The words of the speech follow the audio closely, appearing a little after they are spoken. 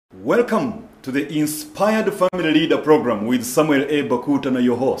Welcome to the Inspired Family Leader Program with Samuel A. Bakutana,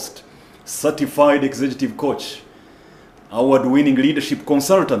 your host, certified executive coach, award-winning leadership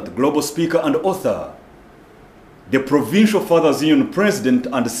consultant, global speaker and author, the Provincial Fathers Union President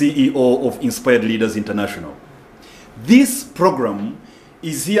and CEO of Inspired Leaders International. This program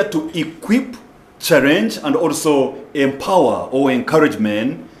is here to equip, challenge, and also empower or encourage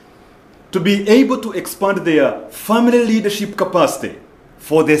men to be able to expand their family leadership capacity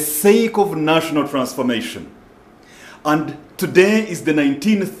for the sake of national transformation. And today is the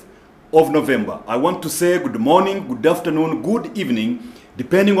 19th of November. I want to say good morning, good afternoon, good evening,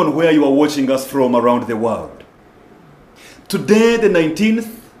 depending on where you are watching us from around the world. Today, the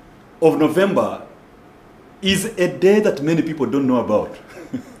 19th of November, is a day that many people don't know about.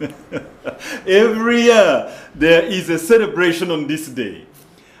 Every year, there is a celebration on this day.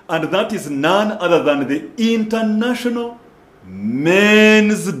 And that is none other than the International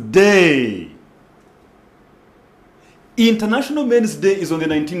Men's Day. International Men's Day is on the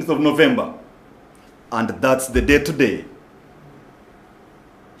 19th of November. And that's the day today.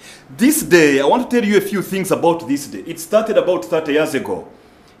 This day, I want to tell you a few things about this day. It started about 30 years ago,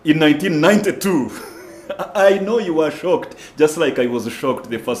 in 1992. I know you were shocked, just like I was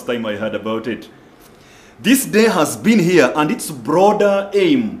shocked the first time I heard about it. This day has been here, and its broader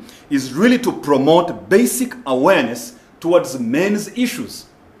aim is really to promote basic awareness towards men's issues.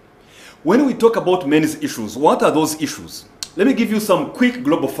 When we talk about men's issues, what are those issues? Let me give you some quick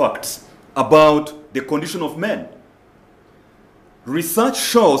global facts about the condition of men. Research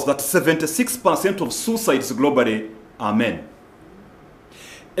shows that 76% of suicides globally are men.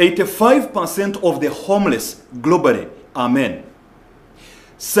 85% of the homeless globally are men.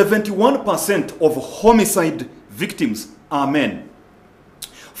 71% of homicide victims are men.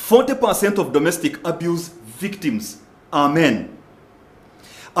 40% of domestic abuse victims are men.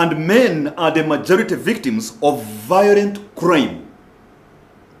 And men are the majority victims of violent crime.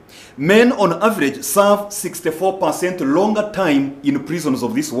 Men on average serve 64% longer time in prisons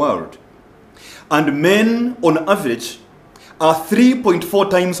of this world. And men on average are 3.4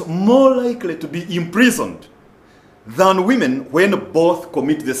 times more likely to be imprisoned than women when both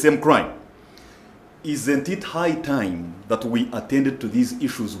commit the same crime. Isn't it high time that we attended to these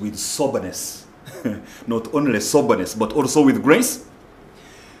issues with soberness? Not only soberness, but also with grace.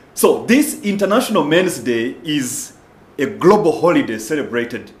 So this International Men's Day is a global holiday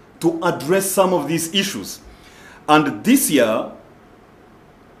celebrated to address some of these issues. And this year,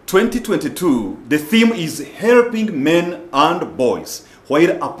 2022, the theme is helping men and boys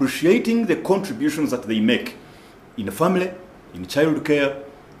while appreciating the contributions that they make in the family, in child care,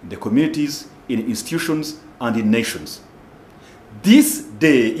 in the communities, in institutions, and in nations. This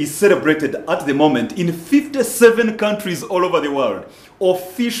day is celebrated at the moment in 57 countries all over the world.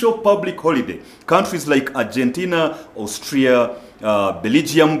 Official public holiday. Countries like Argentina, Austria,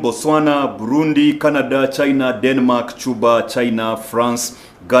 Belgium, Botswana, Burundi, Canada, China, Denmark, Cuba, China, France,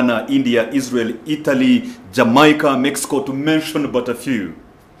 Ghana, India, Israel, Italy, Jamaica, Mexico, to mention but a few.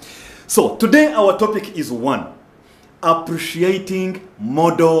 So today our topic is one: appreciating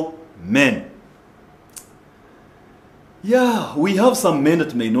model men. Yeah, we have some men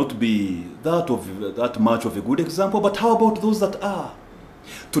that may not be that much of a good example, but how about those that are?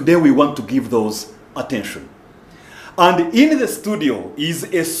 Today we want to give those attention. And in the studio is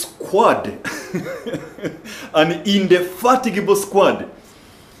a squad, an indefatigable squad,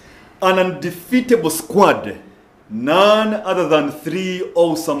 an undefeatable squad, none other than three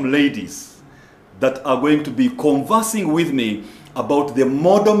awesome ladies that are going to be conversing with me about the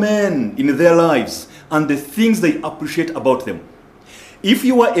model men in their lives and the things they appreciate about them. If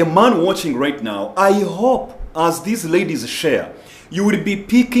you are a man watching right now, I hope as these ladies share, you will be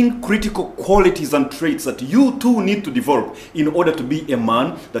picking critical qualities and traits that you too need to develop in order to be a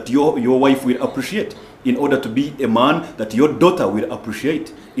man that your wife will appreciate, in order to be a man that your daughter will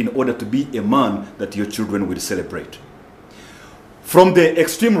appreciate, in order to be a man that your children will celebrate. From the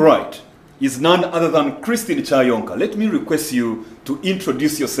extreme right is none other than Christine Kyayonka. Let me request you to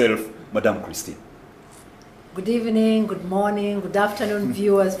introduce yourself, Madam Christine. Good evening, good morning, good afternoon,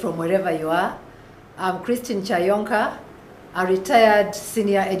 viewers from wherever you are. I'm Christine Kyayonka, a retired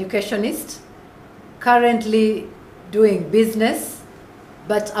senior educationist, currently doing business,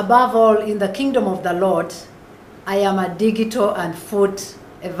 but above all, in the kingdom of the Lord, I am a digital and food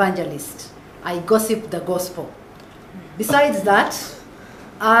evangelist. I gossip the gospel. Besides that,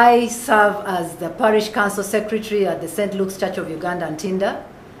 I serve as the parish council secretary at the St. Luke's Church of Uganda and Tinda.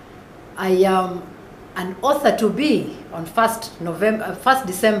 I am an author to be. On 1st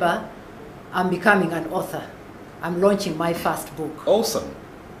December, I'm becoming an author. I'm launching my first book. Awesome.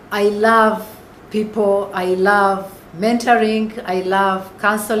 I love people, I love mentoring, I love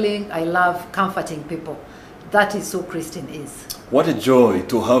counseling, I love comforting people. That is who Christine is. What a joy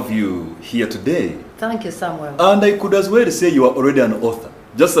to have you here today. Thank you, Samuel. And I could as well say you are already an author.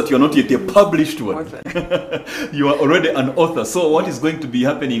 Just that you're not yet a published one. You are already an author. So what is going to be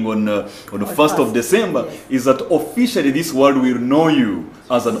happening on the 1st of December is that officially this world will know you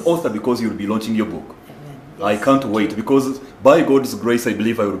as an author because you'll be launching your book. Amen. Yes. I can't wait because by God's grace I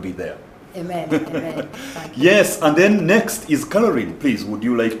believe I will be there. Amen. Amen. Thank you. Yes, and then next is Carolyn. Please, would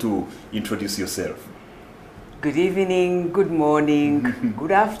you like to introduce yourself? Good evening, good morning,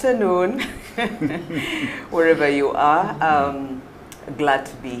 good afternoon, wherever you are. Glad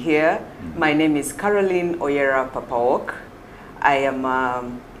to be here. My name is Carolyn Papaok. I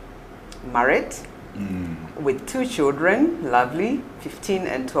am married with 2 children, lovely, 15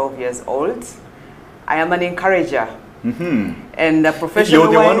 and 12 years old. I am an encourager. And a professional.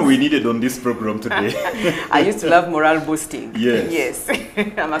 You're the one we needed on this program today. I used to love morale boosting. Yes.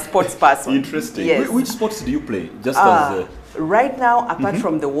 Yes. I'm a sports person. Interesting. Yes. Which sports do you play? Just as right now, apart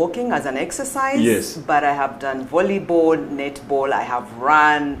from the walking as an exercise, yes, but I have done volleyball, netball, I have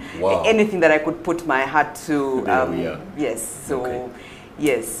run, wow, anything that I could put my heart to. Yes. So, okay,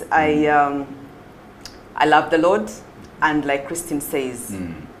 yes, I love the Lord, and like Christine says,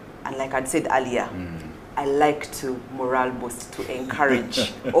 and like I'd said earlier, I like to morale boost, to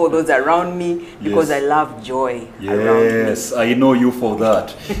encourage all those around me because I love joy around me. Yes, I know you for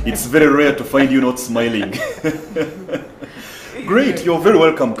that. It's very rare to find you not smiling. Great, you're very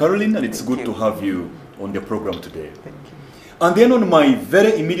welcome, Carolyn, and it's good to have you on the program today. Thank you. And then on my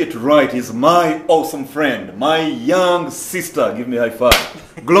very immediate right is my awesome friend, my young sister. Give me a high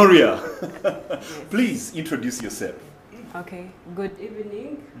five. Gloria. Please introduce yourself. Okay, good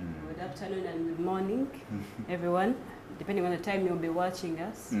evening, good afternoon, and good morning, everyone, depending on the time you'll be watching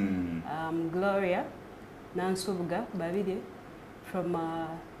us. Gloria Nansubga Babide from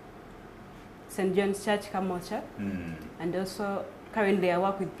St. John's Church, Kamocha, and also currently I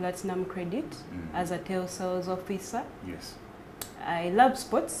work with Platinum Credit as a sales officer. Yes. I love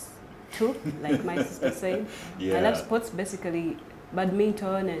sports too, like my sister said. Yeah. I love sports, basically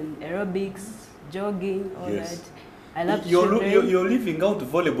badminton and aerobics, jogging, all that. I love you're leaving out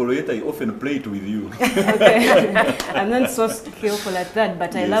volleyball, yet I often play it with you. Okay. I'm not so skillful at that,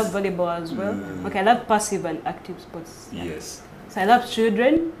 but I love volleyball as well. Okay, I love passive and active sports. Yes. So I love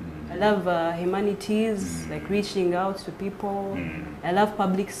children. I love humanities, like reaching out to people. I love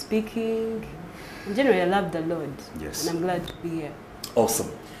public speaking. In general, I love the Lord. Yes. And I'm glad to be here. Awesome.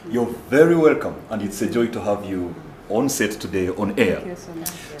 You're very welcome, and it's a joy to have you on set today on air. Thank you so much.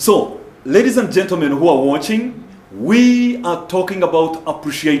 So, ladies and gentlemen who are watching, we are talking about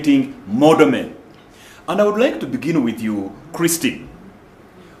appreciating modern men. And I would like to begin with you, Christine.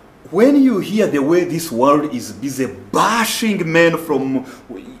 When you hear the way this world is busy bashing men from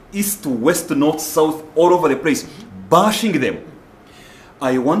east to west, north, south, all over the place, bashing them,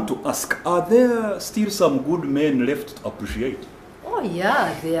 I want to ask, are there still some good men left to appreciate? Oh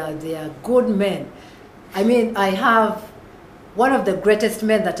yeah, they are good men. I mean, I have one of the greatest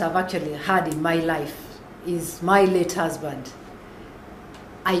men that I've actually had in my life is my late husband.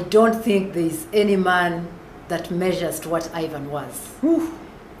 I don't think there's any man that measures to what Ivan was. Whew.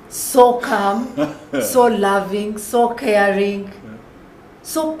 So calm, so loving, so caring,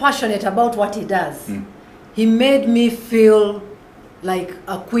 so passionate about what he does. He made me feel like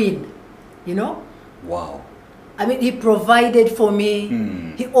a queen, you know? Wow. I mean, he provided for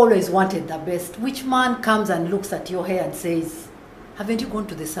me. He always wanted the best. Which man comes and looks at your hair and says, haven't you gone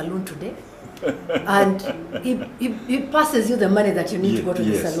to the salon today? And he passes you the money that you need to go to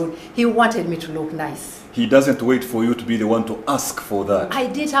the salon. He wanted me to look nice. He doesn't wait for you to be the one to ask for that. I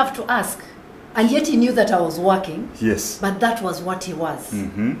did have to ask. And yet he knew that I was working. Yes. But that was what he was.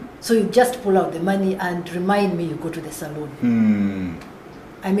 So you just pull out the money and remind me you go to the salon.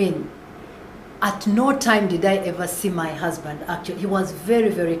 I mean, at no time did I ever see my husband actually. He was very,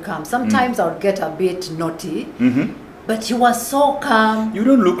 very calm. Sometimes I would get a bit naughty. But he was so calm. You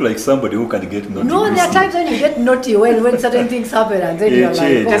don't look like somebody who can get naughty. No, there are times when you get naughty when certain things happen and then you're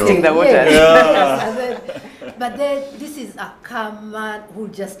like, testing the water. But then this is a calm man who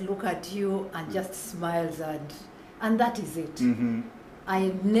just look at you and just smiles and that is it.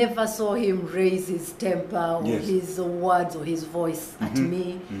 I never saw him raise his temper or his words or his voice at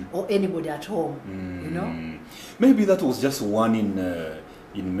me or anybody at home, you know? Maybe that was just one in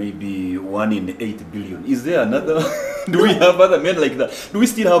maybe 1 in 8 billion. Is there another? Do we have other men like that? Do we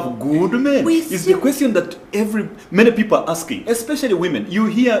still have good men? It's the question that many people are asking, especially women. You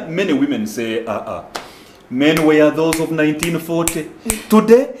hear many women say, men were those of 1940.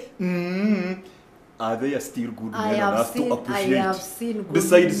 Today, are they still good men enough to appreciate? I have seen good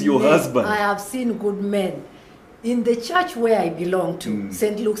besides men. your husband. I have seen good men. In the church where I belong to,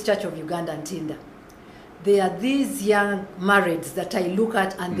 St. Luke's Church of Uganda and Tinda, there are these young marrieds that I look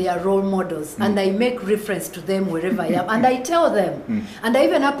at and they are role models and I make reference to them wherever I am and I tell them and I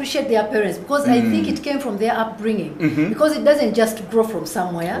even appreciate their parents because I think it came from their upbringing because it doesn't just grow from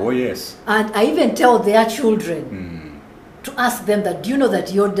somewhere. Oh yes. And I even tell their children to ask them that, do you know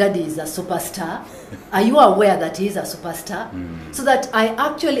that your daddy is a superstar? Are you aware that he is a superstar? So that I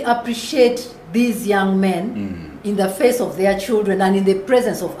actually appreciate these young men in the face of their children and in the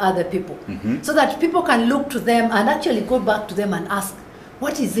presence of other people. So that people can look to them and actually go back to them and ask,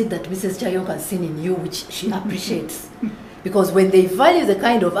 what is it that Mrs. Kyayonka has seen in you which she appreciates? Because when they value the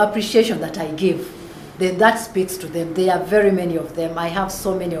kind of appreciation that I give, then that speaks to them. There are very many of them. I have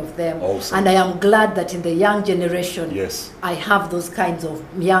so many of them. Awesome. And I am glad that in the young generation, Yes. I have those kinds of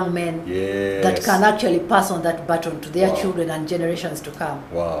young men Yes. that can actually pass on that baton to their children and generations to come.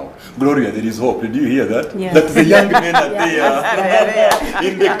 Wow. Gloria, there is hope. Did you hear that? Yeah. That the young men are there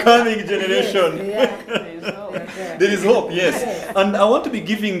in the coming generation. There is hope, yes. And I want to be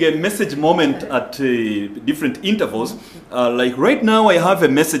giving a message moment at different intervals. Like right now, I have a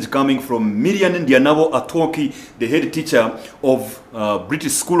message coming from Miriam Ndianabo Atoki, the head teacher of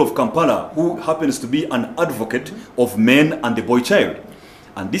British School of Kampala, who happens to be an advocate of men and the boy child.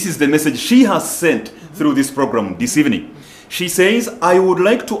 And this is the message she has sent through this program this evening. She says, I would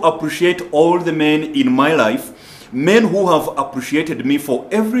like to appreciate all the men in my life, men who have appreciated me for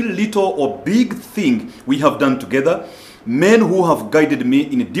every little or big thing we have done together, men who have guided me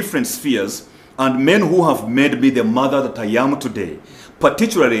in different spheres, and men who have made me the mother that I am today.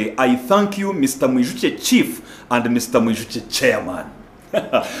 Particularly, I thank you, Mr. Mwijuche Chief and Mr. Mwijuche Chairman.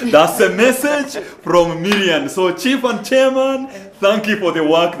 That's a message from Miriam. So, Chief and Chairman, thank you for the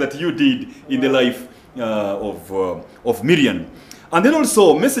work that you did in the life of Miriam. And then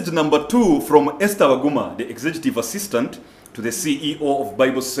also, message number 2 from Esther Waguma, the Executive Assistant to the CEO of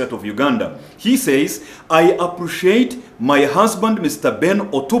Bible Society of Uganda. He says, I appreciate my husband, Mr. Ben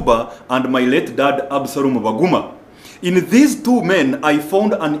Otuba, and my late dad, Absalom Waguma. In these two men, I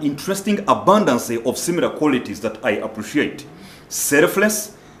found an interesting abundance of similar qualities that I appreciate.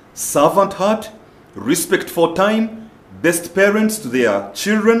 Selfless, servant heart, respect for time, best parents to their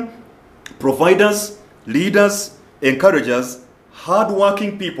children, providers, leaders, encouragers,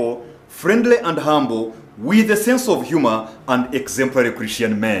 hard-working people, friendly and humble, with a sense of humor and exemplary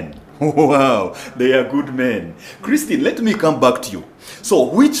Christian men. Wow, they are good men. Christine, let me come back to you. So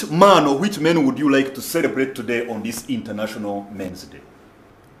which man or which men would you like to celebrate today on this International Men's Day?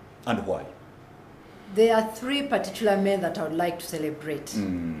 And why? There are 3 particular men that I would like to celebrate.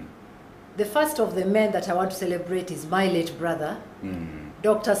 The first of the men that I want to celebrate is my late brother,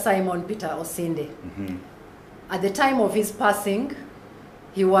 Dr. Simon Peter Osinde. At the time of his passing,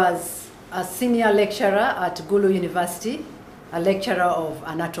 he was a senior lecturer at Gulu University, a lecturer of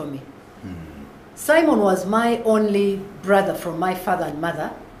anatomy. Simon was my only brother from my father and mother,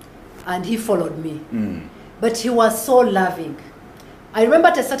 and he followed me. But he was so loving. I remember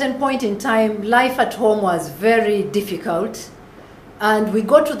at a certain point in time, life at home was very difficult, and we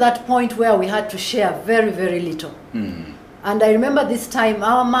got to that point where we had to share very, very little. And I remember this time,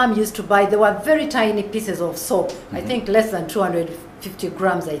 our mom used to buy, there were very tiny pieces of soap, I think less than 250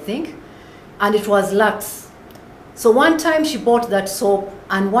 grams, I think, and it was Lux. So one time she bought that soap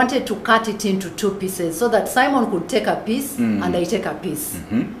and wanted to cut it into 2 pieces so that Simon could take a piece and I take a piece.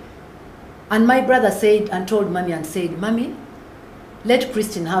 And my brother said and told Mommy and said, Mommy, let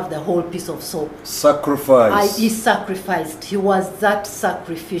Christine have the whole piece of soap. Sacrifice. He sacrificed. He was that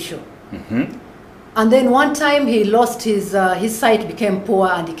sacrificial. And then one time he lost his sight, became poor,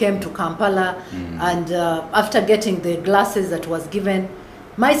 and he came to Kampala. And after getting the glasses that was given,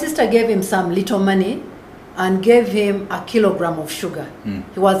 my sister gave him some little money and gave him a kilogram of sugar.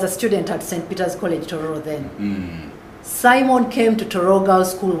 He was a student at St. Peter's College, Tororo then. Simon came to Tororo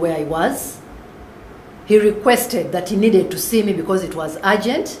Girls School where I was. He requested that he needed to see me because it was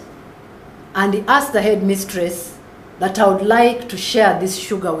urgent. And he asked the headmistress that I would like to share this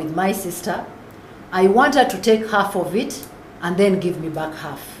sugar with my sister. I want her to take half of it and then give me back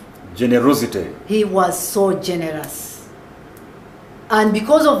half. Generosity. He was so generous. And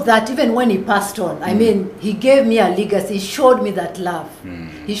because of that, even when he passed on, I mean, he gave me a legacy. He showed me that love.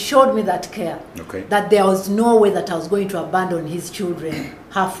 He showed me that care. That there was no way that I was going to abandon his children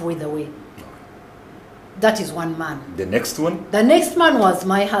halfway the way. That is one man. The next one? The next man was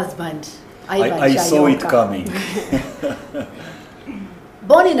my husband, Ivan I saw it Kyayonka. coming.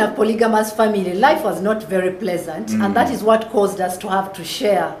 born in a polygamous family, life was not very pleasant, and that is what caused us to have to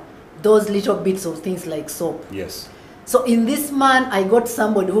share those little bits of things like soap. Yes. So in this man, I got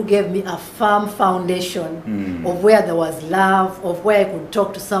somebody who gave me a firm foundation of where there was love, of where I could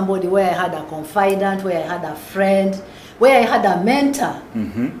talk to somebody, where I had a confidant, where I had a friend, where I had a mentor.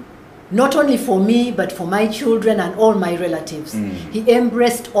 Not only for me, but for my children and all my relatives. He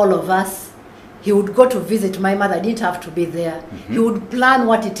embraced all of us. He would go to visit my mother. I didn't have to be there. He would plan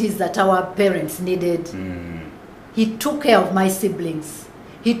what it is that our parents needed. He took care of my siblings.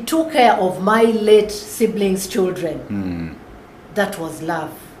 He took care of my late siblings' children. That was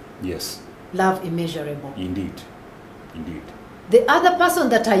love. Yes. Love immeasurable. Indeed. Indeed. The other person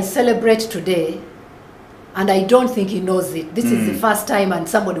that I celebrate today, and I don't think he knows it, this is the first time and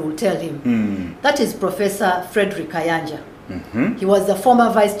somebody will tell him, that is Professor Frederick Kyayonka. He was the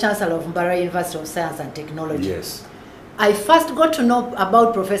former Vice Chancellor of Mbarara University of Science and Technology. Yes. I first got to know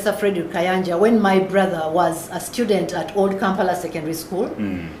about Professor Frederick Kyayonka when my brother was a student at Old Kampala Secondary School.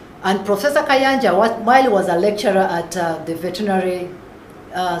 And Professor Kyayonka, while he was a lecturer at the veterinary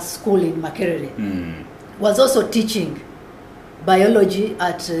school in Makerere, was also teaching biology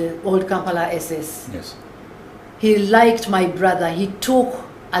at Old Kampala SS. Yes. He liked my brother. He took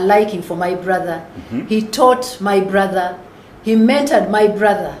a liking for my brother. He taught my brother. He mentored my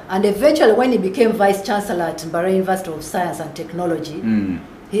brother. And eventually, when he became Vice Chancellor at Mbarara University of Science and Technology,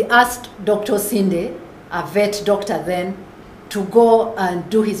 he asked Dr. Sinde, a vet doctor then, to go and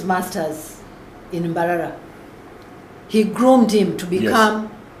do his master's in Mbarara. He groomed him to become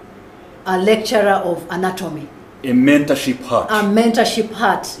a lecturer of anatomy. A mentorship heart. A mentorship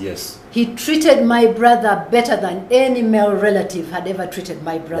heart. Yes. He treated my brother better than any male relative had ever treated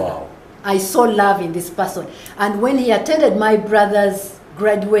my brother. Wow. I saw love in this person. And when he attended my brother's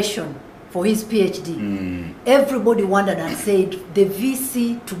graduation for his PhD, everybody wondered and said, the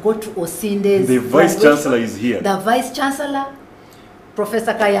VC to go to Osinde's The Vice Chancellor is here. The Vice Chancellor,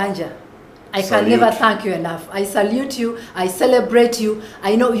 Professor Kyayonka. I Salute. can never thank you enough. I salute you. I celebrate you.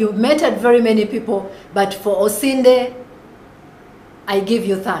 I know you've mentored very many people, but for Osinde, I give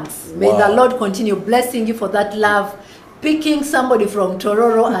you thanks. May the Lord continue blessing you for that love, picking somebody from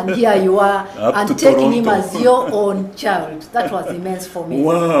Tororo, and here you are, and taking him as your own child. That was immense for me.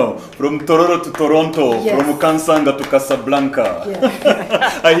 Wow, from Tororo to Toronto, Yes. from Kansanga to Casablanca.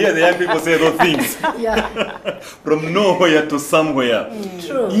 Yeah. I hear the young people say those things. Yeah. From nowhere to somewhere.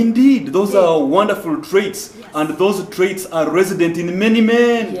 True. Indeed, those are wonderful traits. And those traits are resident in many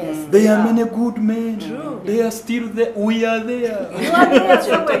men. Yes, they are many good men. True. They are still there. We are there. You are there,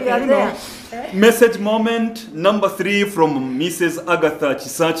 somewhere you are there. Message moment number 3 from Mrs. Agatha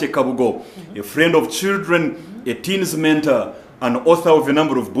Chisache Kabugo, a friend of children, a teens mentor, an author of a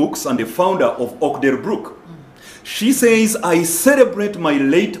number of books, and a founder of Oakdale Brook. She says, I celebrate my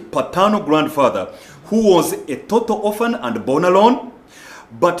late paternal grandfather, who was a total orphan and born alone,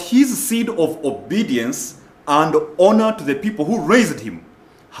 but his seed of obedience and honor to the people who raised him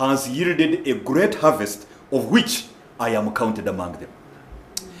has yielded a great harvest, of which I am counted among them.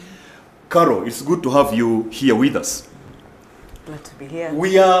 Carol, it's good to have you here with us. Glad to be here.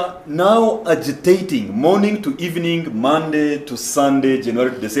 We are now agitating morning to evening, Monday to Sunday,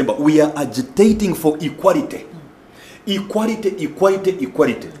 January to December. We are agitating for equality. Equality, equality,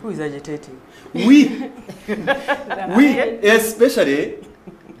 equality. Who is agitating? We, especially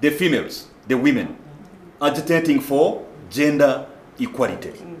the females, the women, agitating for gender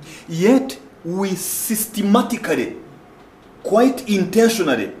equality. Yet we systematically, quite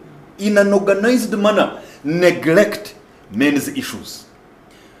intentionally, in an organized manner, neglect men's issues.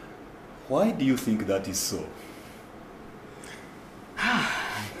 Why do you think that is so?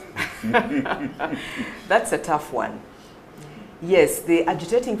 That's a tough one. Yes, the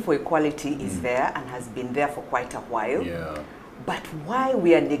agitating for equality is there and has been there for quite a while. Yeah. But why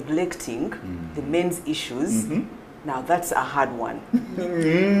we are neglecting the men's issues, now that's a hard one.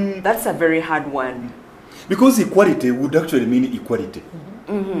 That's a very hard one. Because equality would actually mean equality.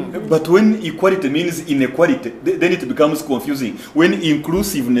 But when equality means inequality, then it becomes confusing. When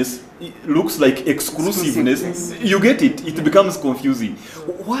inclusiveness looks like exclusiveness, you get it, it becomes confusing.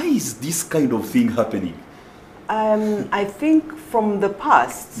 Why is this kind of thing happening? I think from the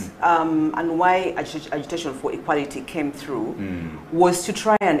past, and why agitation for equality came through, was to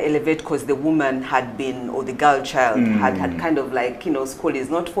try and elevate, because the woman had been, or the girl child had kind of like, you know, school is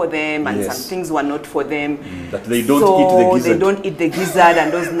not for them, and some things were not for them. That they don't eat the gizzard. They don't eat the gizzard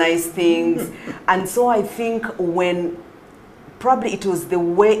and those nice things. And so I think when probably it was the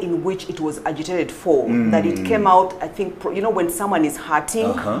way in which it was agitated for, that it came out, I think, you know, when someone is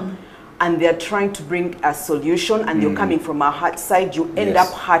hurting, and they're trying to bring a solution, and you're coming from a heart side, you end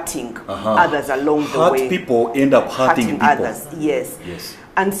up hurting others along the way. People end up hurting people. Others, yes.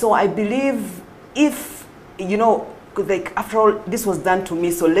 And so I believe if, you know, like after all, this was done to me,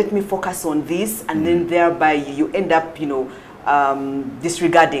 so let me focus on this, and then thereby you end up, you know,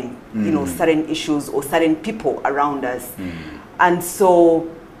 disregarding, you know, certain issues or certain people around us. And so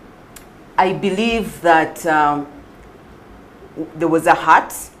I believe that there was a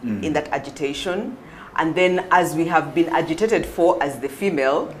hurt in that agitation, and then as we have been agitated for as the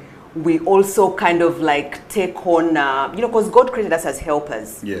female, we also kind of like take on, you know, because God created us as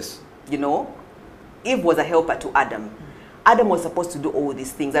helpers. Yes. You know, Eve was a helper to Adam. Adam was supposed to do all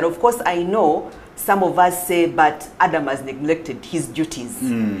these things. And of course, I know some of us say, but Adam has neglected his duties.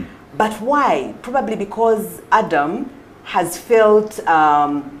 But why? Probably because Adam has felt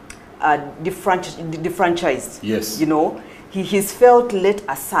defranchised. Yes. You know, he's felt let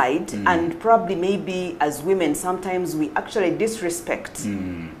aside, and probably maybe as women, sometimes we actually disrespect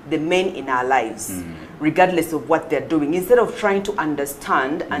the men in our lives, regardless of what they're doing. Instead of trying to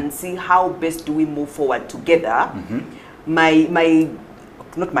understand and see how best do we move forward together,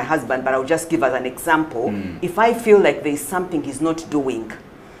 not my husband, but I'll just give as an example, if I feel like there's something he's not doing,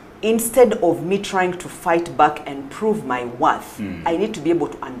 instead of me trying to fight back and prove my worth, I need to be able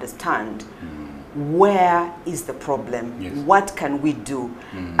to understand where is the problem, what can we do.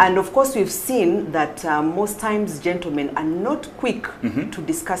 And of course we've seen that most times gentlemen are not quick to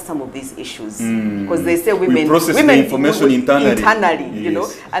discuss some of these issues, because they say women process the information internally, you know,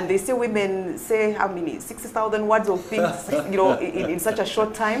 and they say women say how many 60,000 words of things you know, in such a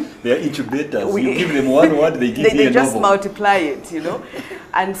short time. They are incubators. You give them one word, they give you they a just novel. multiply it, you know.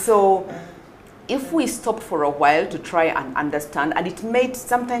 And so if we stop for a while to try and understand, and it may,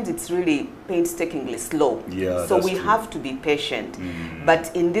 sometimes it's really painstakingly slow. Yeah, so that's we true. have to be patient.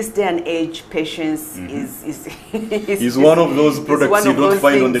 But in this day and age, patience is one of those products you don't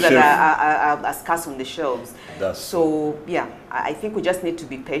find on the shelf. That are scarce on the shelves. That's so yeah, I think we just need to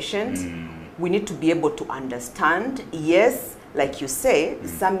be patient. We need to be able to understand. Yes, like you say,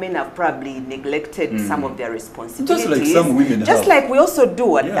 some men have probably neglected some of their responsibilities. Just like some women Just have. like we also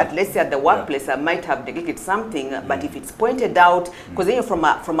do at let's say at the workplace, I might have neglected something, but if it's pointed out, because then you're from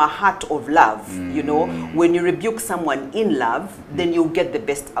a heart of love, you know, when you rebuke someone in love, then you'll get the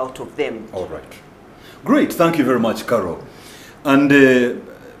best out of them. All right. Great. Thank you very much, Carol. And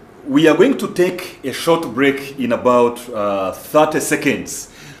we are going to take a short break in about 30 seconds.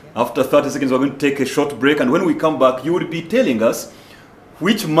 After 30 seconds, we're going to take a short break, and when we come back, you will be telling us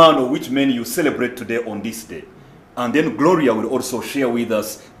which man or which men you celebrate today on this day. And then Gloria will also share with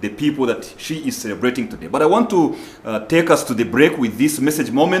us the people that she is celebrating today. But I want to take us to the break with this message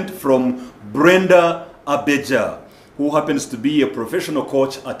moment from Brenda Abeja, who happens to be a professional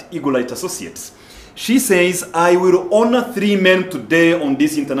coach at Eaglelight Associates. She says, I will honor 3 men today on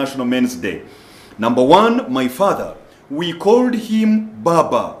this International Men's Day. Number 1, my father. We called him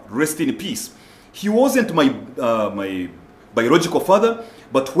Baba, rest in peace. He wasn't my biological father,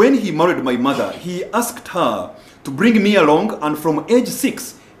 but when he married my mother, he asked her to bring me along, and from age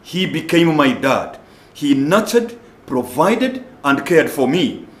 6, he became my dad. He nurtured, provided, and cared for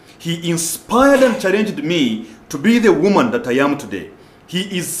me. He inspired and challenged me to be the woman that I am today.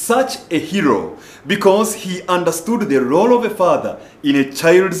 He is such a hero because he understood the role of a father in a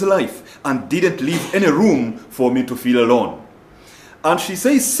child's life and didn't leave any room for me to feel alone. And she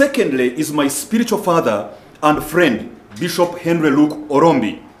says, secondly, is my spiritual father and friend, Bishop Henry Luke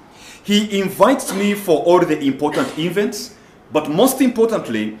Orombi. He invites me for all the important events, but most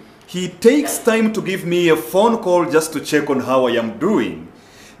importantly, he takes time to give me a phone call just to check on how I am doing,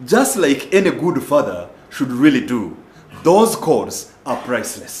 just like any good father should really do. Those calls are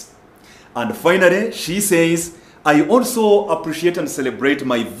priceless. And finally, she says, I also appreciate and celebrate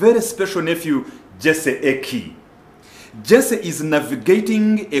my very special nephew, Jesse Eki. Jesse is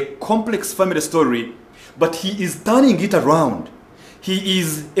navigating a complex family story, but he is turning it around. He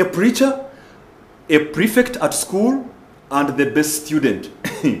is a preacher, a prefect at school, and the best student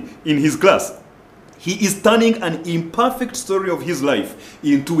in his class. He is turning an imperfect story of his life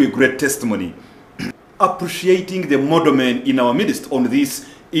into a great testimony. Appreciating the model men in our midst on this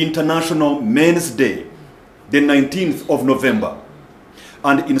International Men's Day, the 19th of November.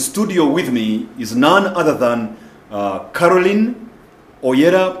 And in studio with me is none other than Carolyn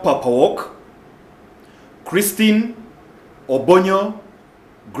Papaok, Christine Obonyo,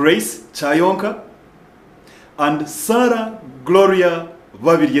 Grace Kyayonka, and Sarah Gloria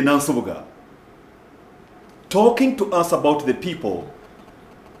Nansobuga, talking to us about the people,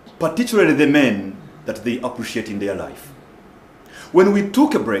 particularly the men that they appreciate in their life. When we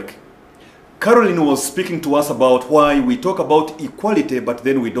took a break, Carolyn was speaking to us about why we talk about equality, but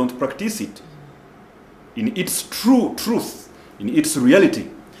then we don't practice it in its true truth, in its reality.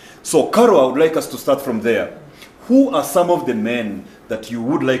 So, Carol, I would like us to start from there. Who are some of the men that you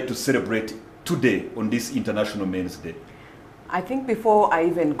would like to celebrate today on this International Men's Day? I think before I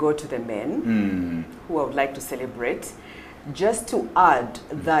even go to the men who I would like to celebrate, just to add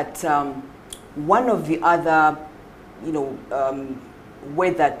that one of the other,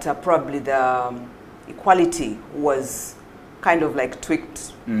 way that probably the equality was kind of like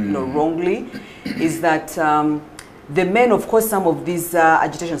tweaked, wrongly, is that the men, of course, some of these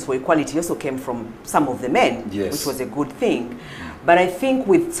agitations for equality also came from some of the men, yes, which was a good thing. But I think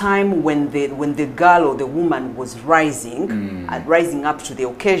with time, when the girl or the woman was rising, rising up to the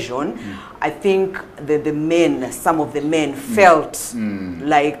occasion, I think the men, some of the men felt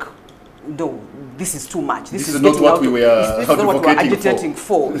like, no, this is too much. This is not what we were agitating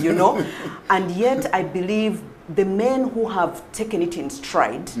for, you know. And yet, I believe the men who have taken it in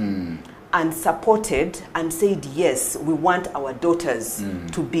stride and supported and said, yes, we want our daughters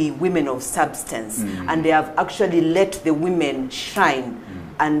to be women of substance, and they have actually let the women shine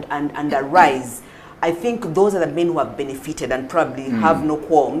and arise. I think those are the men who have benefited and probably have no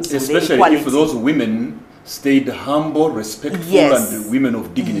qualms. Especially if those women stayed humble, respectful, yes, and women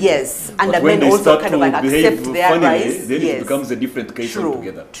of dignity. Yes, and but the when men they also start kind to of like accept behave their funnily, rise. then Yes. it becomes a different case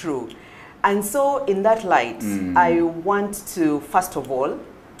altogether. True. And so in that light, I want to, first of all,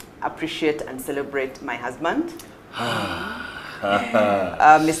 appreciate and celebrate my husband,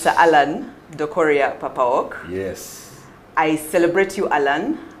 Mr. Alan Dokoria Papaok. Yes. I celebrate you,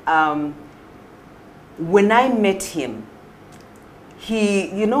 Alan. When I met him, he,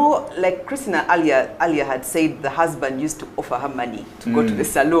 like Christina earlier had said, the husband used to offer her money to go to the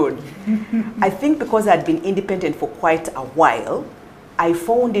salon. I think because I had been independent for quite a while, I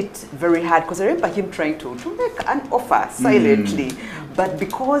found it very hard, because I remember him trying to make an offer silently. But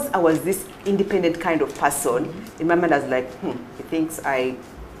because I was this independent kind of person, in my mind I was like, he thinks I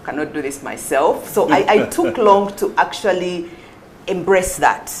cannot do this myself. So I took long to actually embrace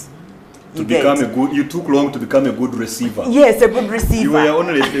that. You took long to become a good receiver. Yes, a good receiver. You were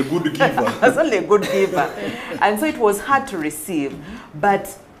only a good giver. I was only a good giver. And so it was hard to receive. And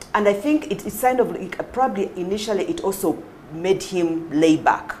I think it's kind of like, probably initially it also made him lay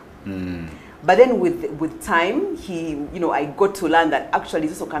back. But then with time, I got to learn that actually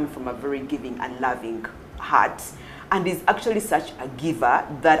it's also coming from a very giving and loving heart. And is actually such a giver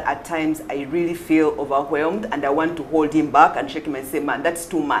that at times I really feel overwhelmed and I want to hold him back and shake him and say, man, that's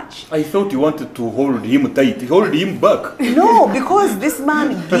too much. I thought you wanted to hold him tight, hold him back. No, because this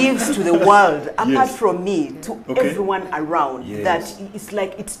man gives to the world, apart from me, to everyone around, that it's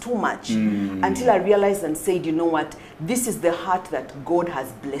like it's too much. Until I realized and said, you know what, this is the heart that God has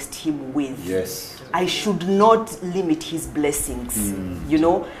blessed him with. Yes. I should not limit his blessings,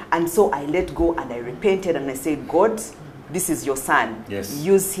 And so I let go and I repented and I said, God, this is your son. Yes.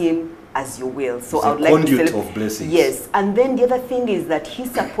 Use him as you will. So He's I would like to conduit of blessings. Yes. And then the other thing is that he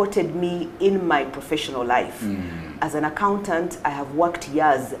supported me in my professional life. As an accountant, I have worked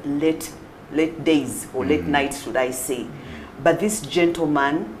years, late days or late nights, should I say. But this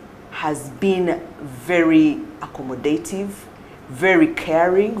gentleman has been very accommodative, very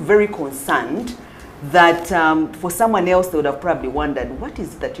caring, very concerned, that for someone else they would have probably wondered, what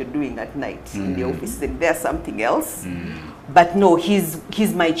is it that you're doing at night in the office? Is there something else? But no, he's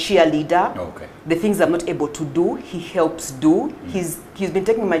my cheerleader. Okay. The things I'm not able to do, he helps do. He's been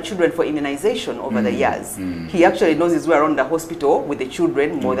taking my children for immunization over the years. He actually knows his way around the hospital with the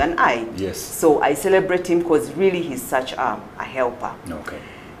children more than I. Yes. So I celebrate him because really he's such a helper. Okay.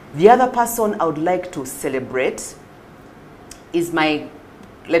 The other person I would like to celebrate is my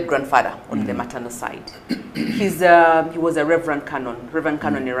late grandfather on the maternal side. He was a Reverend Canon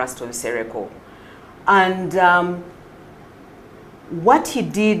Erasto Visereko. And what he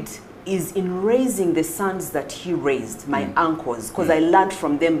did is in raising the sons that he raised, my uncles, because I learned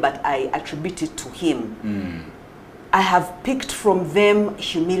from them, but I attribute it to him. I have picked from them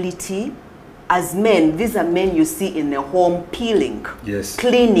humility. As men, these are men you see in a home peeling,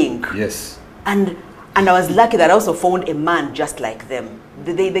 cleaning. Yes. And I was lucky that I also found a man just like them.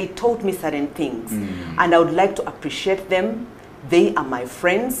 They taught me certain things. And I would like to appreciate them. They are my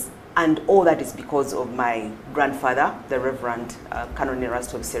friends. And all that is because of my grandfather, the Reverend Canon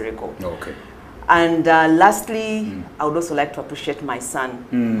Erasto Visereko. Okay. And lastly, I would also like to appreciate my son,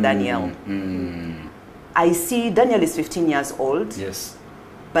 Daniel. I see Daniel is 15 years old. Yes.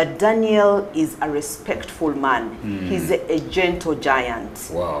 But Daniel is a respectful man. He's a gentle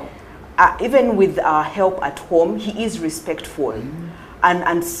giant. Wow. Even with our help at home, he is respectful.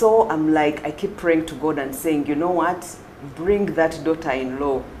 And so I'm like, I keep praying to God and saying, you know what? Bring that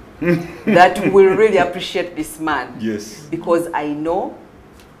daughter-in-law that will really appreciate this man. Yes. Because I know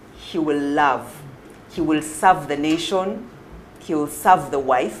he will love, he will serve the nation, he will serve the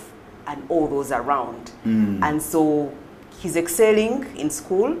wife and all those around. And so he's excelling in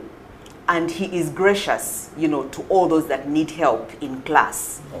school and he is gracious, you know, to all those that need help in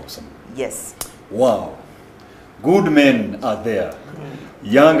class. Awesome. Yes. Wow. Good men are there,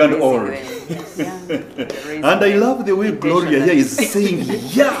 young and old. And I love the way Gloria here is saying,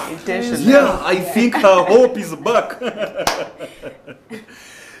 yeah, I think her hope is back.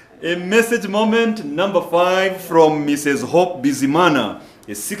 A message moment number 5 from Mrs. Hope Bizimana,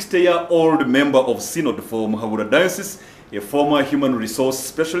 a 60-year-old member of Synod for Muhabura Diocese, a former human resource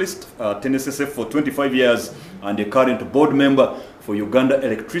specialist at NSSF for 25 years, and a current board member for Uganda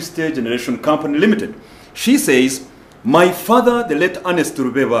Electricity Generation Company Limited. She says, my father, the late Ernest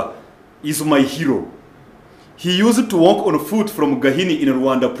Rubeba, is my hero. He used to walk on foot from Gahini in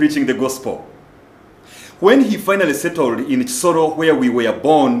Rwanda preaching the gospel. When he finally settled in Chisoro, where we were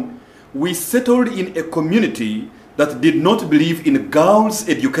born, we settled in a community that did not believe in girls'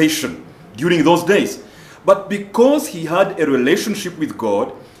 education during those days. But because he had a relationship with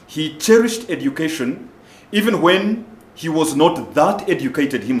God, he cherished education even when he was not that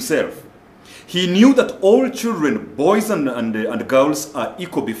educated himself. He knew that all children, boys and girls, are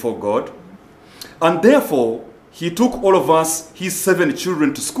equal before God. And therefore, he took all of us, his 7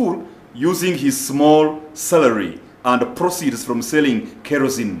 children, to school using his small salary and proceeds from selling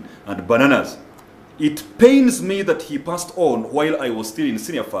kerosene and bananas. It pains me that he passed on while I was still in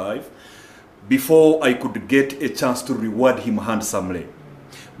Senior 5 before I could get a chance to reward him handsomely.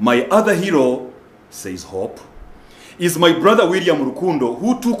 My other hero, says Hope, is my brother William Rukundo,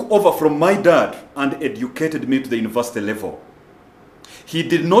 who took over from my dad and educated me to the university level. He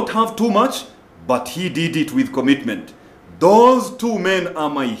did not have too much, but he did it with commitment. Those 2 men are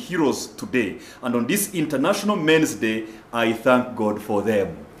my heroes today. And on this International Men's Day, I thank God for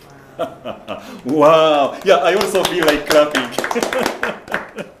them. Wow. Yeah, I also feel like clapping.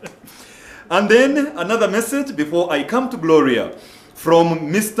 And then another message before I come to Gloria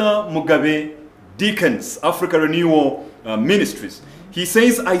from Mr. Mugabe Deacons, Africa Renewal Ministries. He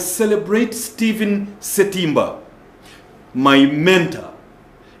says, I celebrate Stephen Setimba, my mentor,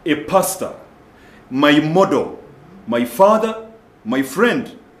 a pastor, my model, my father, my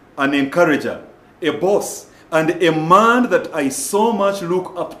friend, an encourager, a boss, and a man that I so much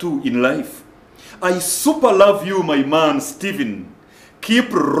look up to in life. I super love you, my man, Stephen.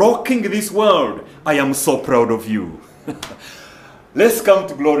 Keep rocking this world. I am so proud of you. Let's come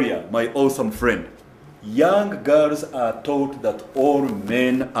to Gloria, my awesome friend. Young girls are taught that all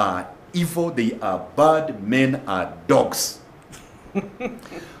men are evil, they are bad, men are dogs.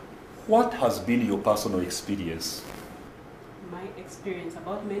 What has been your personal experience? My experience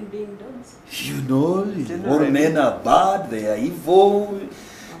about men being dogs? You know, all men are bad, they are evil,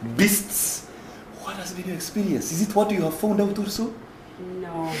 beasts. What has been your experience? Is it what you have found out also?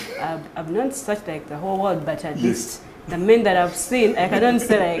 No, I've not searched like the whole world, but at least the men that I've seen, I don't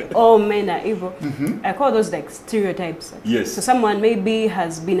say like all men are evil. I call those like stereotypes. Yes. So someone maybe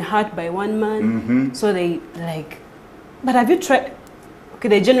has been hurt by one man, so they like, but have you tried? Okay,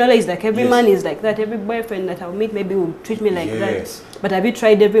 they generalize like every man is like that. Every boyfriend that I'll meet maybe will treat me like that. But have you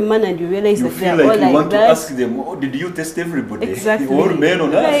tried every man and you realize that they're all like that? You want to ask them, oh, did you test everybody? Exactly. All men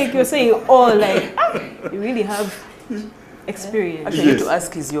on earth? Like you're saying all like, you really have experience. Actually, you need to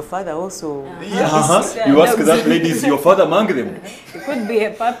ask, is your father also? You ask that lady, is your father among them? It could be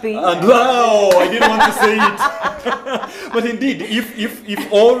a puppy. And wow, I didn't want to say it. But indeed,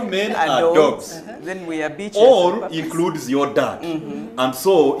 if all men are dogs, then we are bitches. all includes your dad. And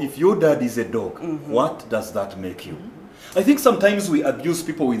so, if your dad is a dog, what does that make you? I think sometimes we abuse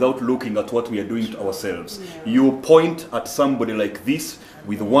people without looking at what we are doing to ourselves. You point at somebody like this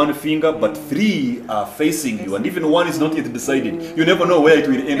with one finger, but 3 are facing you, and even one is not yet decided. You never know where it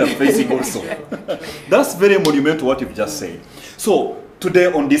will end up facing also. That's very monumental what you've just said. So,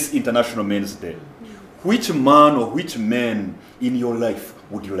 today on this International Men's Day, which man or which men in your life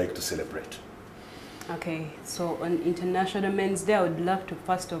would you like to celebrate? Okay, so on International Men's Day, I would love to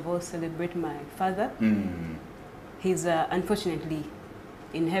first of all celebrate my father. He's unfortunately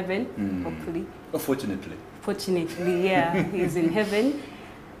in heaven, hopefully. Fortunately. Fortunately, yeah, he's in heaven.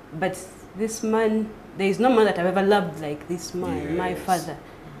 But this man, there is no man that I've ever loved like this man, my father.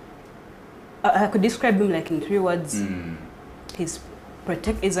 I could describe him like in 3 words. He's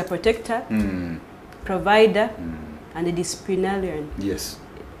a protector, provider, and a disciplinarian. Yes.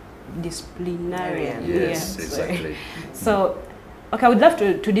 Disciplinarian. Yes, exactly. So okay, I would love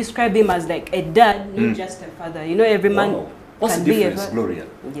to describe him as like a dad, not just a father. You know, every man What's can the be a difference, Gloria?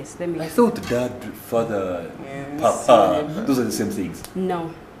 Yes, let me. I thought dad, father, papa, those are the same things.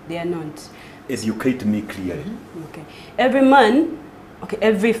 No, they are not. Educate me clearly. Okay. Every man,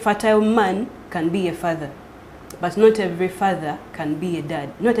 every fertile man can be a father. But not every father can be a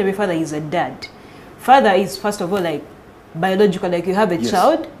dad. Not every father is a dad. Father is, first of all, like biological, like you have a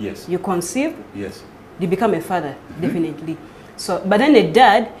child, you conceive, you become a father, definitely. So, but then a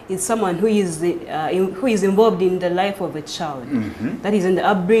dad is someone who is involved in the life of a child. That is in the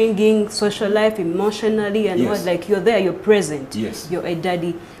upbringing, social life, emotionally, and what, like you're there, you're present. You're a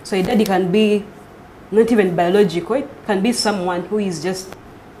daddy. So a daddy can be not even biological. It can be someone who is just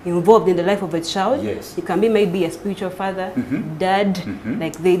involved in the life of a child. It can be maybe a spiritual father, dad.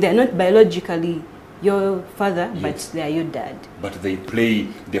 Like they're not biologically your father, but they are your dad. But they play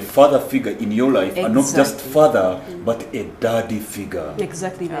the father figure in your life, and not just father, but a daddy figure.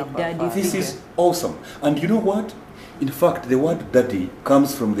 Exactly, the daddy figure. This is awesome. And you know what? In fact, the word daddy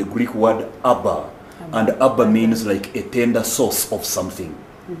comes from the Greek word Abba. And Abba means like a tender source of something.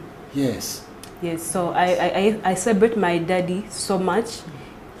 Yes. Yes, so I celebrate my daddy so much.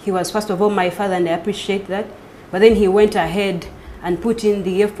 He was first of all my father, and I appreciate that. But then he went ahead and put in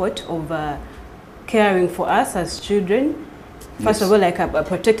the effort of caring for us as children. First of all, like a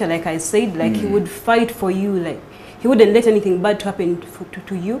protector, like I said, like he would fight for you, like he wouldn't let anything bad to happen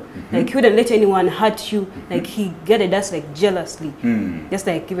to you. Like he wouldn't let anyone hurt you. Like he guarded us like jealously, just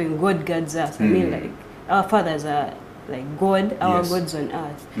like even God guards us. I mean, like our fathers are like God, our gods on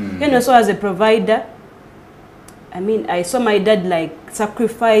earth. You know, so as a provider, I mean, I saw my dad like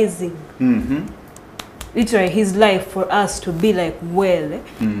sacrificing literally his life for us to be like well.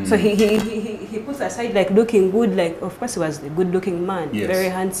 So he puts aside like looking good, like of course he was a good looking man, very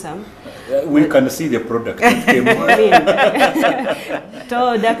handsome. We can see the product.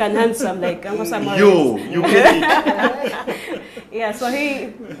 Tall, dark and handsome, like you get it. Yeah, so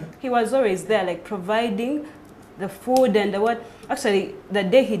he was always there like providing the food and the what. Actually, the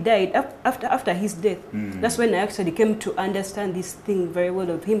day he died, after his death, that's when I actually came to understand this thing very well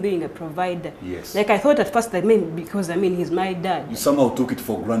of him being a provider. Like I thought at first, I mean, because I mean, he's my dad. You somehow took it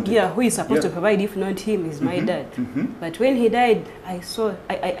for granted. Yeah, who is supposed to provide if not him is my dad. But when he died,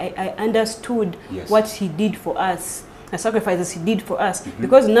 I understood what he did for us, the sacrifices he did for us,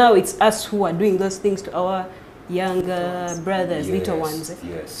 because now it's us who are doing those things to our younger brothers, little ones.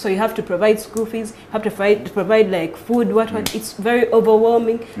 So you have to provide school fees, you have to provide like food, what. It's very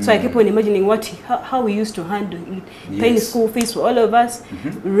overwhelming. So I keep on imagining how we used to handle it, paying school fees for all of us,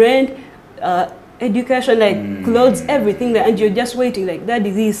 rent, education, like clothes, everything, and you're just waiting like that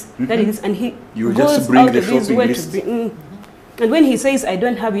is this, that is this, and he you goes just bring out the of his way list. to bring. And when he says I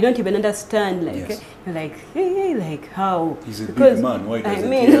don't have, you don't even understand. Like you're like, hey, like how? He's a big man. Why does I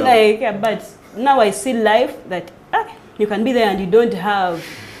mean, like, but now I see life that you can be there and you don't have.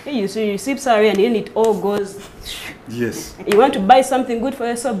 You receive salary and then it all goes. You want to buy something good for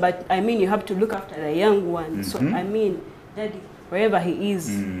yourself, but I mean, you have to look after the young one. So I mean, Daddy, wherever he is,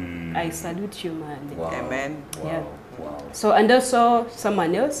 I salute you, man. Wow. Amen. Yeah. Wow. So and also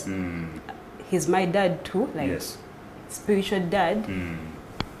someone else. He's my dad too. Like spiritual dad.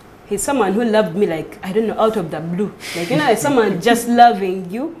 He's someone who loved me like, I don't know, out of the blue. Like, you know, like someone just loving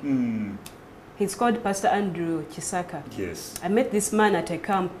you. He's called Pastor Andrew Chisaka. I met this man at a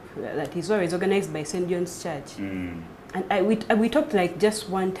camp that is always organized by St. John's Church. And we talked like just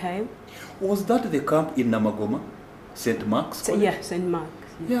one time. Was that the camp in Namagoma? St. Mark's? Yeah, St. Mark's.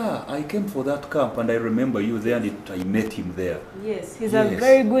 Yeah, I came for that camp and I remember you there and I met him there. Yes, he's a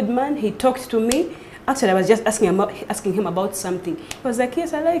very good man. He talked to me. Actually, I was just asking him about something. He was like,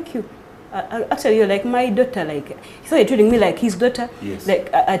 yes, I like you. Actually, you're like my daughter. Like, he started treating me like his daughter. Like,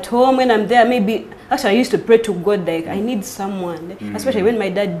 at home, when I'm there, maybe... Actually, I used to pray to God, like, I need someone. Especially when my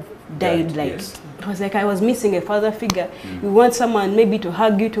dad died, like... I was like, I was missing a father figure. You want someone maybe to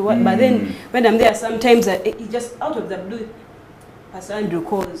hug you, to what? But then, when I'm there, sometimes, he just out of the blue... Pastor Andrew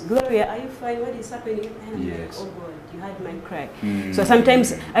calls, Gloria, are you fine? What is happening? And I'm like, oh God, you had my cry. So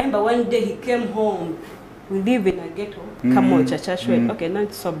sometimes, I remember one day he came home. We live in a ghetto. Come on, Chachashwe. Okay,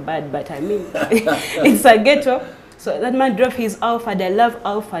 not so bad, but I mean, it's a ghetto. So that man drove his Alphard. I love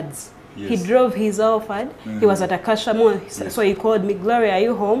Alphards. He drove his Alphard. He was at a Kashamo. So he called me, Gloria, are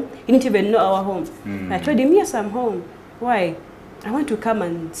you home? He didn't even know our home. I told him, yes, I'm home. Why? I want to come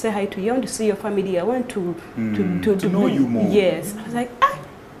and say hi to you. I want to see your family. I want to know you more. Yes. I was like,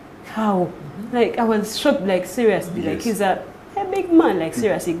 how? Like, I was shocked, like, seriously. Like, he's a big man, like,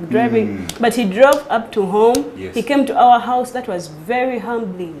 seriously, driving. But he drove up to home. He came to our house. That was very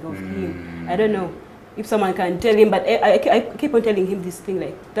humbling of him. I don't know. if someone can tell him, but I keep on telling him this thing,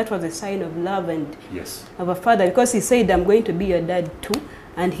 like, that was a sign of love and of a father, because he said, I'm going to be your dad too,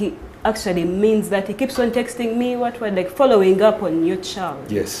 and he actually means that. He keeps on texting me, like following up on your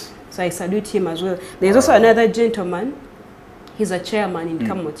child. Yes. So I salute him as well. There's also another gentleman. He's a chairman in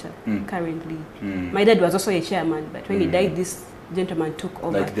Kamocha currently. My dad was also a chairman, but when he died, this gentleman took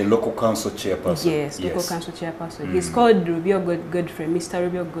over. Like the local council chairperson. Yes, local council chairperson. He's called Rubio Godfrey, Mr.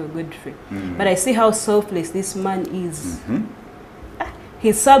 Rubio Godfrey. But I see how selfless this man is.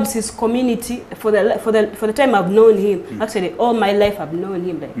 He serves his community for the time I've known him. Actually, all my life I've known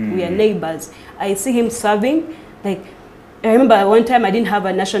him. Like, we are neighbors. I see him serving. Like, I remember one time I didn't have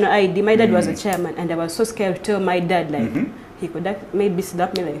a national ID. My dad was a chairman, and I was so scared to tell my dad, like, he could have maybe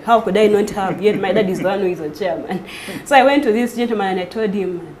slap me, like, how could I not have? Yet my dad is the one who is a chairman. So I went to this gentleman and I told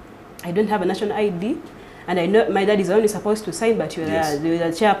him, I don't have a national ID, and I know my dad is only supposed to sign, but you're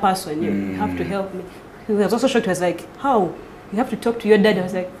the chairperson. You have to help me. He was also shocked. He was like, how? You have to talk to your dad. I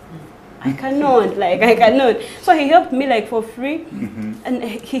was like, I cannot, like, I cannot. So he helped me, like, for free, and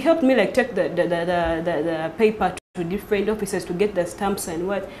he helped me, like, take the paper to different offices to get the stamps and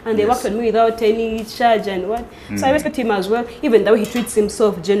what, and they worked on me without any charge and what. So I respect him as well, even though he treats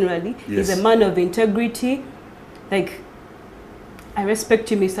himself generally. He's a man of integrity. Like, I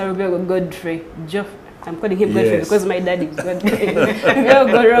respect him, Mr. Rubio Godfrey. I'm calling him Godfrey because my dad is Godfrey.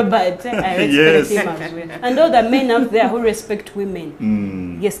 Robert, I respect him as well. And all the men out there who respect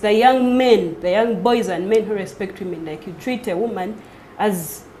women. Yes, the young men, the young boys and men who respect women. Like, you treat a woman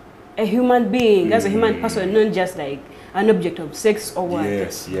as a human being, as a human person, not just like an object of sex or what.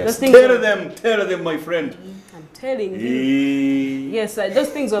 Yes. Tell them, my friend. I'm telling you. Yes, those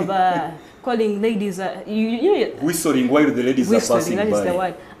things of calling ladies, whistling while the ladies are passing by. That is the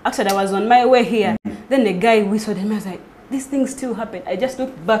word. Actually, I was on my way here. Then the guy whistled and I was like, these things still happen. I just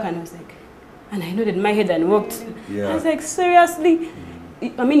looked back and I was like, and I nodded my head and walked. I was like, seriously?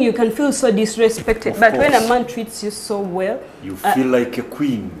 I mean, you can feel so disrespected. But when a man treats you so well, you feel like a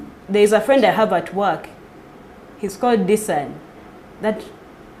queen. There's a friend I have at work. He's called Disan. That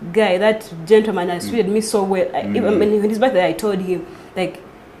guy, that gentleman has treated me so well. When he's back there, I told him, like,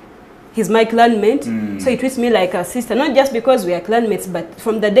 he's my clanmate, so he treats me like a sister. Not just because we are clanmates, but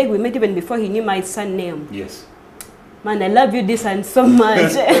from the day we met, even before he knew my son name. Yes. Man, I love you, Disan, so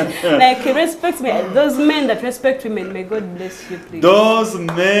much. Like, he respects me. Those men that respect women, may God bless you, please. Those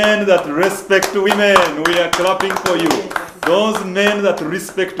men that respect women, we are clapping for you. Those men that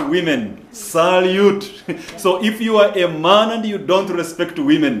respect women, salute. So if you are a man and you don't respect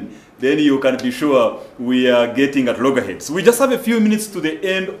women, then you can be sure we are getting at loggerheads. We just have a few minutes to the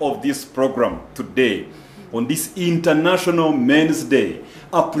end of this program today, on this International Men's Day,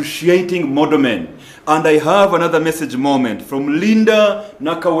 appreciating modern men. And I have another message moment from Linda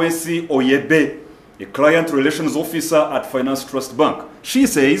Nakawesi Oyebe, a client relations officer at Finance Trust Bank. She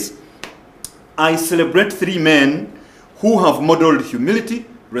says, I celebrate 3 men who have modeled humility,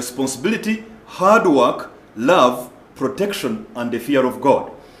 responsibility, hard work, love, protection, and the fear of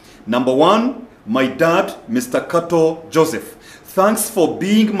God. Number 1, my dad, Mr. Kato Joseph. Thanks for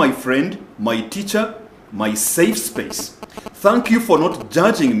being my friend, my teacher, my safe space. Thank you for not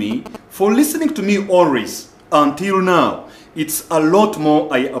judging me, for listening to me always, until now. It's a lot more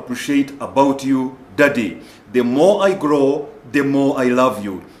I appreciate about you, Daddy. The more I grow, the more I love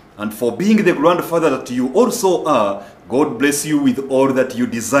you. And for being the grandfather that you also are, God bless you with all that you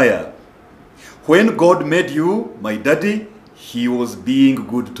desire. When God made you, my daddy, he was being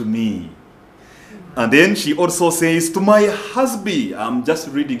good to me. And then she also says, to my husband, I'm just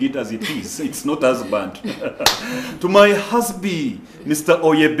reading it as it is, it's not husband. To my husband, Mr.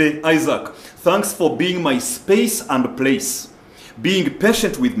 Oyebe Isaac, thanks for being my space and place, being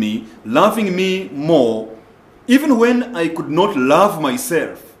patient with me, loving me more, even when I could not love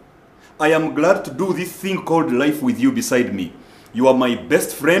myself. I am glad to do this thing called life with you beside me. You are my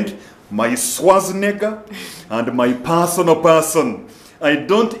best friend, my Schwarzenegger, and my personal person. I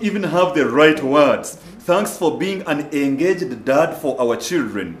don't even have the right words. Thanks for being an engaged dad for our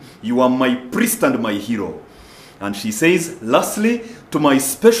children. You are my priest and my hero. And she says, lastly, to my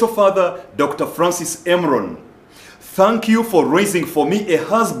special father, Dr. Francis Emron. Thank you for raising for me a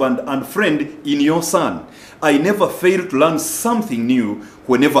husband and friend in your son. I never fail to learn something new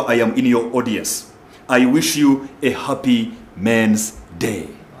whenever I am in your audience. I wish you a happy Men's Day.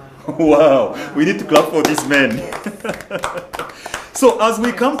 Wow, we need to clap for these men. So as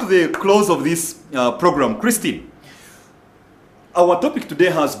we come to the close of this program, Christine, our topic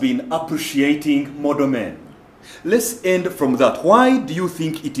today has been appreciating modern men. Let's end from that. Why do you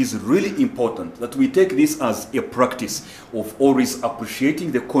think it is really important that we take this as a practice of always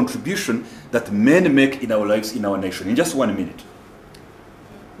appreciating the contribution that men make in our lives, in our nation? In just 1 minute.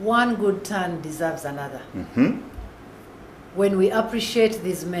 One good turn deserves another. When we appreciate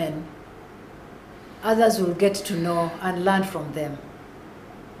these men, others will get to know and learn from them.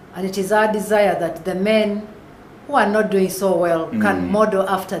 And it is our desire that the men who are not doing so well can model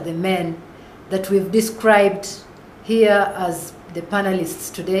after the men that we've described here as the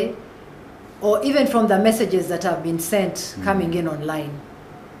panelists today, or even from the messages that have been sent coming in online.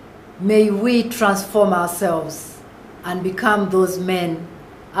 May we transform ourselves and become those men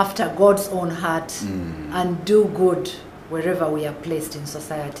after God's own heart and do good wherever we are placed in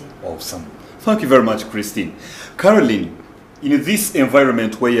society. Awesome. Thank you very much, Christine. Carolyn, in this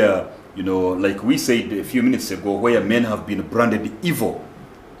environment where, you know, like we said a few minutes ago, where men have been branded evil,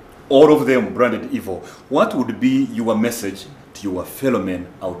 all of them branded evil, what would be your message to your fellow men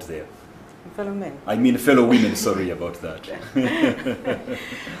out there? Fellow men? I mean fellow women, sorry about that.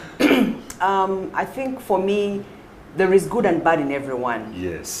 I think for me, there is good and bad in everyone.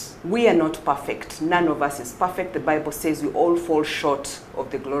 Yes. We are not perfect. None of us is perfect. The Bible says we all fall short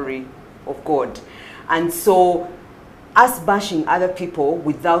of the glory of God. And so us bashing other people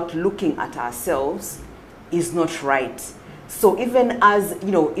without looking at ourselves is not right. So even as,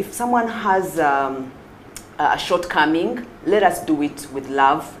 you know, if someone has a shortcoming, let us do it with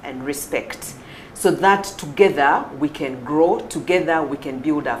love and respect, so that together we can grow, together we can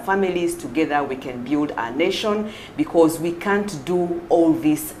build our families, together we can build our nation, because we can't do all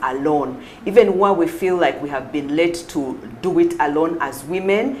this alone. Even when we feel like we have been led to do it alone as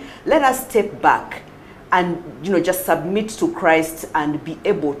women, let us step back and, you know, just submit to Christ and be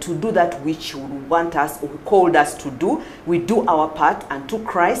able to do that which He would want us or called us to do. We do our part, and to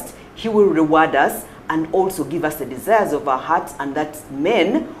Christ, He will reward us and also give us the desires of our hearts, and that's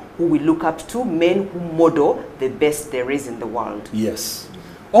men who we look up to, men who model the best there is in the world. Yes.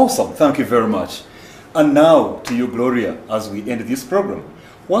 Awesome. Thank you very much. And now to you, Gloria, as we end this program,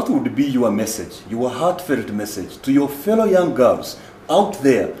 what would be your message, your heartfelt message to your fellow young girls out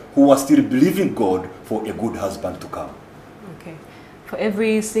there who are still believing God for a good husband to come? Okay. For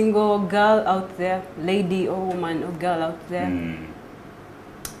every single girl out there, lady or woman or girl out there,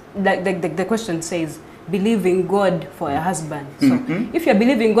 like the question says, believe in God for a husband. So if you're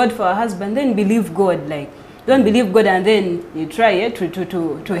believing God for a husband, then believe God. Like, don't believe God and then you try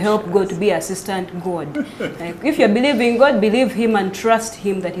to help God, to be assistant God. Like, if you're believing God, believe Him and trust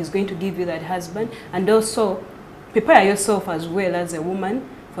Him that He's going to give you that husband. And also prepare yourself as well as a woman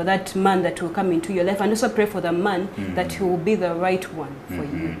for that man that will come into your life, and also pray for the man that he will be the right one for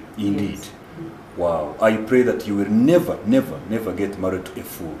you. Indeed. Yes. Wow. I pray that you will never, never, never get married to a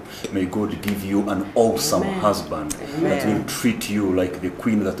fool. May God give you an awesome husband that will treat you like the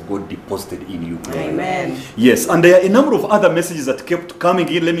queen that God deposited in you. Amen. Yes, and there are a number of other messages that kept coming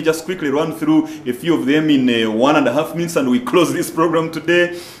in. Let me just quickly run through a few of them in 1.5 minutes, and we close this program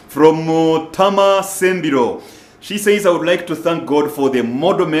today. From Tama Sembiro. She says, I would like to thank God for the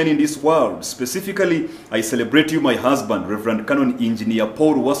model men in this world. Specifically, I celebrate you, my husband, Reverend Canon Engineer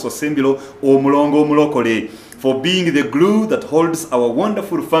Paul Waso Sembilo Omulongo Mulokole, for being the glue that holds our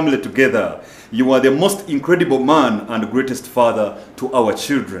wonderful family together. You are the most incredible man and greatest father to our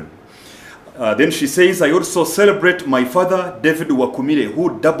children. Then she says, I also celebrate my father, David Wakumile,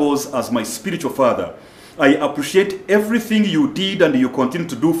 who doubles as my spiritual father. I appreciate everything you did and you continue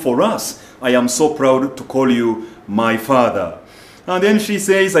to do for us. I am so proud to call you my father. And then she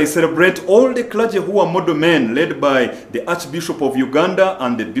says, I celebrate all the clergy who are model men, led by the Archbishop of Uganda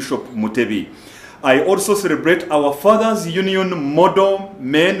and the Bishop Mutebi. I also celebrate our Fathers Union model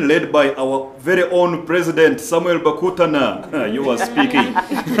men, led by our very own President Samuel Bakutana. You are speaking.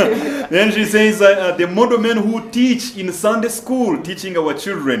 Then she says, the model men who teach in Sunday school, teaching our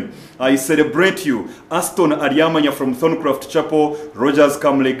children. I celebrate you. Aston Ariamanya from Thorncroft Chapel, Rogers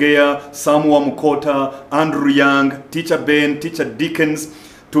Kamlegea, Samuel Mukota, Andrew Young, Teacher Ben, Teacher Dickens,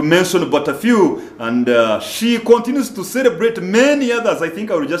 to mention but a few. And she continues to celebrate many others. I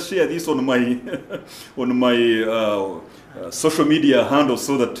think I will just share this on my on my social media handle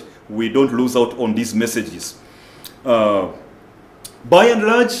so that we don't lose out on these messages. By and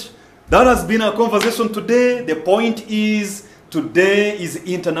large, that has been our conversation today. The point is, today is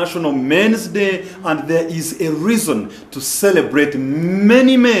International Men's Day, and there is a reason to celebrate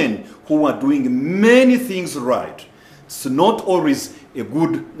many men who are doing many things right. It's not always a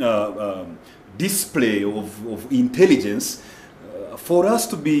good display of intelligence for us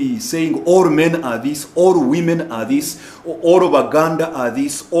to be saying all men are this, all women are this, or all Uganda are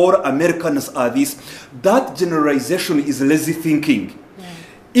this, all Americans are this, that generalization is lazy thinking. Yeah.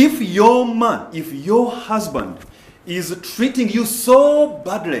 If your man, if your husband is treating you so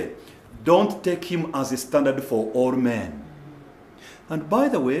badly, don't take him as a standard for all men. And by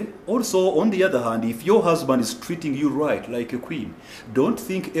the way, also on the other hand, if your husband is treating you right, like a queen, don't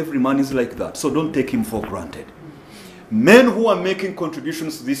think every man is like that. So don't take him for granted. Men who are making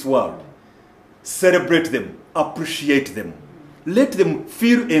contributions to this world, celebrate them, appreciate them. Let them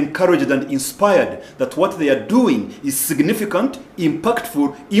feel encouraged and inspired that what they are doing is significant,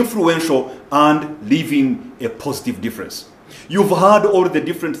 impactful, influential, and leaving a positive difference. You've heard all the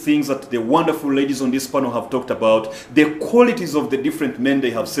different things that the wonderful ladies on this panel have talked about, the qualities of the different men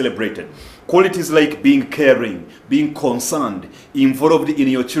they have celebrated. Qualities like being caring, being concerned, involved in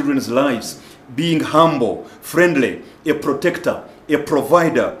your children's lives, being humble, friendly, a protector, a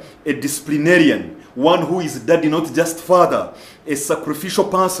provider, a disciplinarian, one who is daddy, not just father, a sacrificial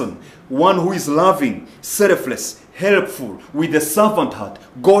person, one who is loving, selfless, helpful, with a servant heart,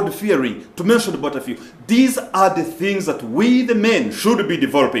 God-fearing, to mention but a few. These are the things that we, the men, should be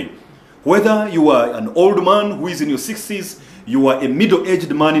developing. Whether you are an old man who is in your 60s, you are a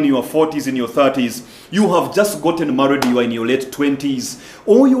middle-aged man in your 40s, in your 30s, you have just gotten married, you are in your late 20s,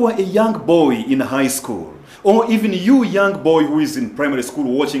 or you are a young boy in high school, or even you young boy who is in primary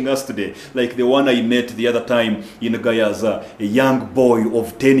school watching us today, like the one I met the other time in Gayaza, a young boy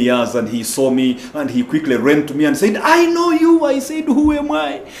of 10 years, and he saw me and he quickly ran to me and said, I know you. I said, who am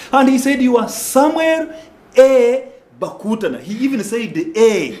I? And he said, you are Samuel A. Bakutana. He even said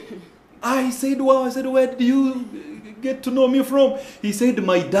A. I said, wow. I said, where did you get to know me from? He said,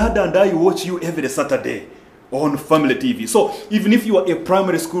 my dad and I watch you every Saturday on family TV. So even if you are a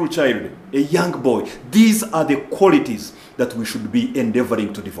primary school child, a young boy, these are the qualities that we should be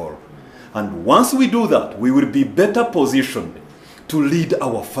endeavoring to develop. And once we do that, we will be better positioned to lead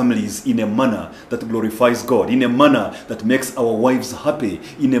our families in a manner that glorifies God, in a manner that makes our wives happy,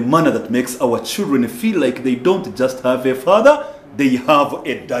 in a manner that makes our children feel like they don't just have a father, they have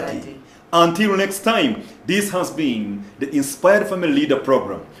a daddy. Until next time, this has been the Inspired Family Leader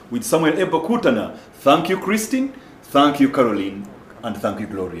Program with Samuel A. Bakutana. Thank you, Christine. Thank you, Caroline. And thank you,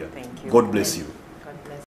 Gloria. Thank you. God bless you.